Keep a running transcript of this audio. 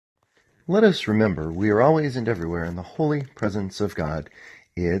Let us remember we are always and everywhere in the holy presence of God.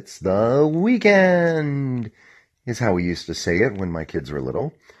 It's the weekend, is how we used to say it when my kids were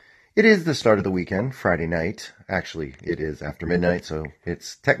little. It is the start of the weekend, Friday night. Actually, it is after midnight, so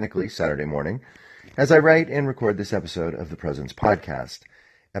it's technically Saturday morning, as I write and record this episode of the Presence Podcast,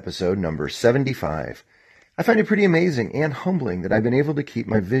 episode number 75. I find it pretty amazing and humbling that I've been able to keep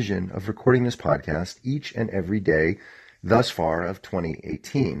my vision of recording this podcast each and every day thus far of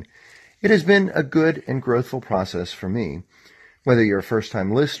 2018. It has been a good and growthful process for me. Whether you're a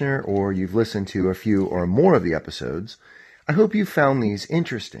first-time listener or you've listened to a few or more of the episodes, I hope you found these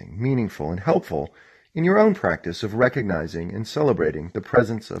interesting, meaningful, and helpful in your own practice of recognizing and celebrating the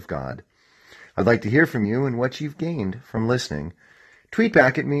presence of God. I'd like to hear from you and what you've gained from listening. Tweet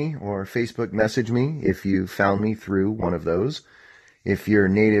back at me or Facebook message me if you found me through one of those. If you're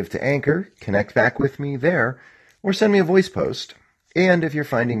native to Anchor, connect back with me there or send me a voice post. And if you're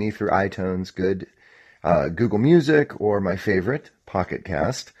finding me through iTunes, Google Music, or my favorite, Pocket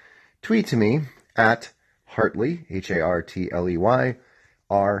Cast, tweet to me at Hartley, Hartley,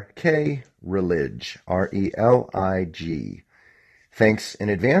 RK Relig, Relig. Thanks in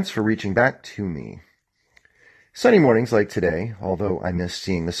advance for reaching back to me. Sunny mornings like today, although I miss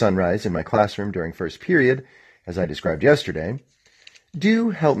seeing the sunrise in my classroom during first period, as I described yesterday, do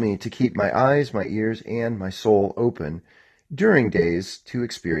help me to keep my eyes, my ears, and my soul open during days to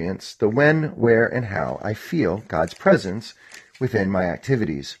experience the when, where, and how I feel God's presence within my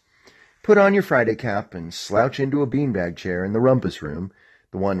activities. Put on your Friday cap and slouch into a beanbag chair in the rumpus room,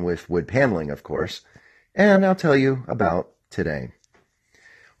 the one with wood paneling, of course, and I'll tell you about today.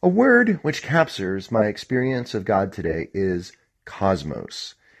 A word which captures my experience of God today is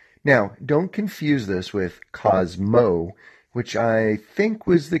cosmos. Now, don't confuse this with Cosmo, which I think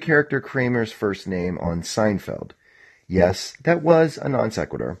was the character Kramer's first name on Seinfeld. Yes, that was a non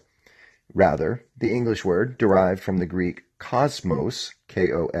sequitur. Rather, the English word derived from the Greek kosmos,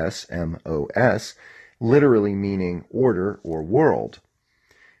 Kosmos, literally meaning order or world.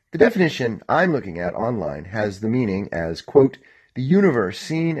 The definition I'm looking at online has the meaning as, quote, the universe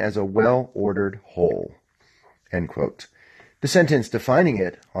seen as a well-ordered whole, end quote. The sentence defining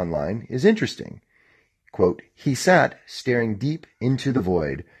it online is interesting. Quote, he sat staring deep into the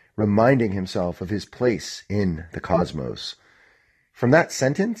void, reminding himself of his place in the cosmos. From that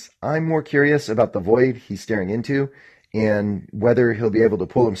sentence, I'm more curious about the void he's staring into and whether he'll be able to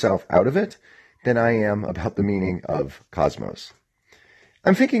pull himself out of it than I am about the meaning of cosmos.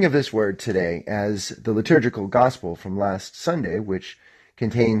 I'm thinking of this word today as the liturgical gospel from last Sunday, which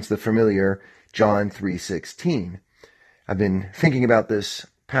contains the familiar John 3:16. I've been thinking about this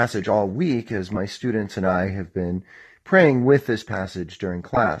passage all week as my students and I have been praying with this passage during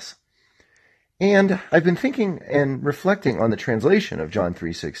class. And I've been thinking and reflecting on the translation of John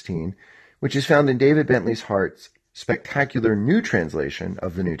 3:16, which is found in David Bentley's Hart's spectacular new translation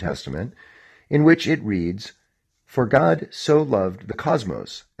of the New Testament, in which it reads, for God so loved the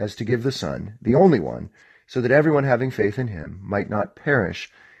cosmos as to give the Son, the only one, so that everyone having faith in him might not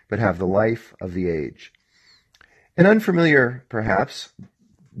perish, but have the life of the age. An unfamiliar, perhaps,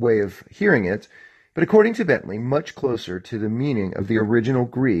 way of hearing it, but according to Bentley, much closer to the meaning of the original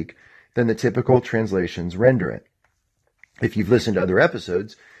Greek than the typical translations render it. If you've listened to other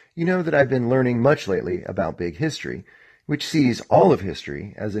episodes, you know that I've been learning much lately about big history, which sees all of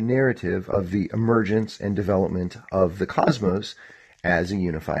history as a narrative of the emergence and development of the cosmos as a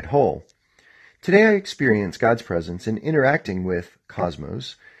unified whole. Today I experience God's presence in interacting with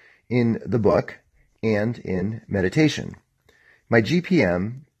cosmos in the book and in meditation. My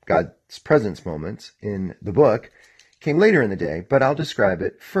GPM, God's presence moments, in the book came later in the day, but I'll describe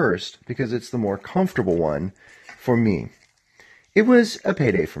it first because it's the more comfortable one for me. It was a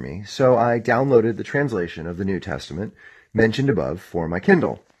payday for me, so I downloaded the translation of the New Testament mentioned above for my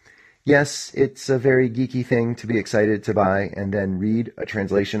Kindle. Yes, it's a very geeky thing to be excited to buy and then read a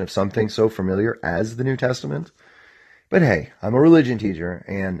translation of something so familiar as the New Testament. But hey, I'm a religion teacher,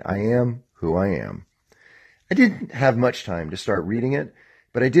 and I am who I am. I didn't have much time to start reading it,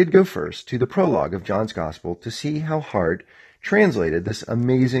 but I did go first to the prologue of John's Gospel to see how Hart translated this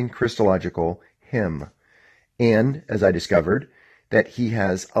amazing Christological hymn. And, as I discovered, that he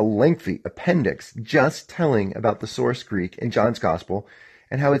has a lengthy appendix just telling about the source Greek in John's Gospel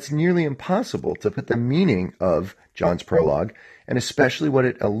and how it's nearly impossible to put the meaning of John's prologue, and especially what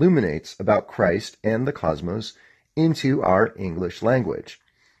it illuminates about Christ and the cosmos, into our English language.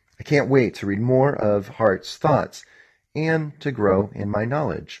 I can't wait to read more of Hart's thoughts and to grow in my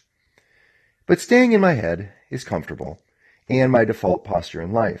knowledge. But staying in my head is comfortable and my default posture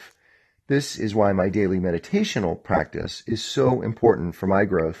in life. This is why my daily meditational practice is so important for my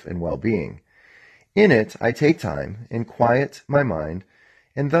growth and well-being. In it, I take time and quiet my mind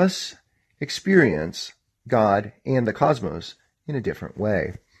and thus experience God and the cosmos in a different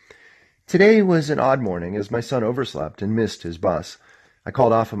way. Today was an odd morning as my son overslept and missed his bus. I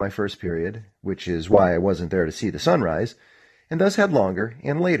called off of my first period, which is why I wasn't there to see the sunrise, and thus had longer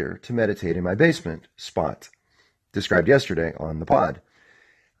and later to meditate in my basement spot, described yesterday on the pod.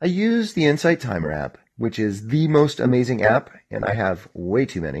 I used the Insight Timer app, which is the most amazing app, and I have way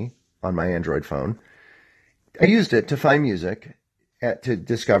too many on my Android phone. I used it to find music, to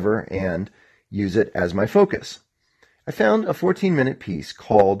discover and use it as my focus. I found a 14-minute piece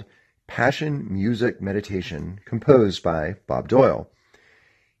called Passion Music Meditation, composed by Bob Doyle.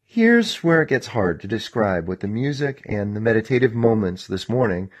 Here's where it gets hard to describe what the music and the meditative moments this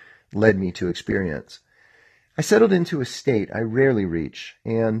morning led me to experience. I settled into a state I rarely reach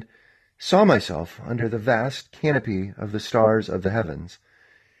and saw myself under the vast canopy of the stars of the heavens.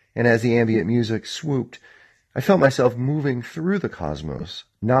 And as the ambient music swooped, I felt myself moving through the cosmos,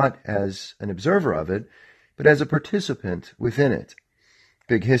 not as an observer of it, but as a participant within it.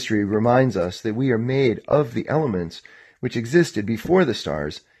 Big History reminds us that we are made of the elements which existed before the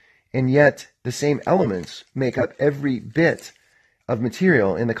stars, and yet the same elements make up every bit of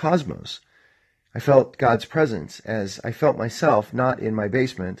material in the cosmos. I felt God's presence as I felt myself not in my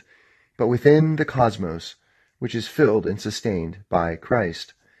basement, but within the cosmos, which is filled and sustained by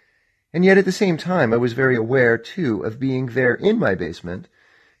Christ. And yet at the same time, I was very aware, too, of being there in my basement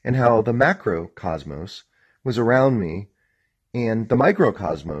and how the macrocosmos was around me, and the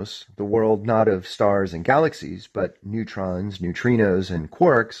microcosmos, the world not of stars and galaxies, but neutrons, neutrinos, and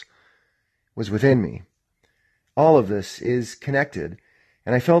quarks, was within me. All of this is connected,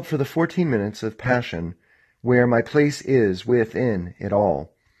 and I felt for the 14 minutes of passion where my place is within it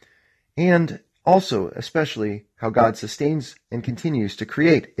all. And also, especially, how God sustains and continues to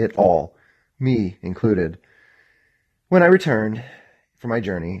create it all, me included. When I returned from my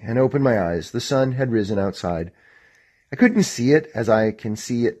journey and opened my eyes, the sun had risen outside. I couldn't see it as I can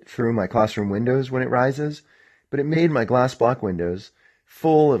see it through my classroom windows when it rises, but it made my glass block windows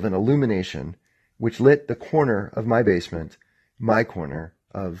full of an illumination which lit the corner of my basement, my corner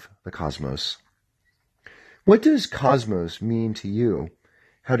of the cosmos. What does cosmos mean to you?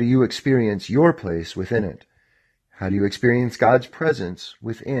 How do you experience your place within it? How do you experience God's presence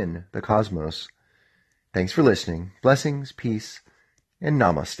within the cosmos? Thanks for listening. Blessings, peace, and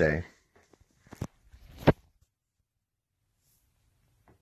namaste.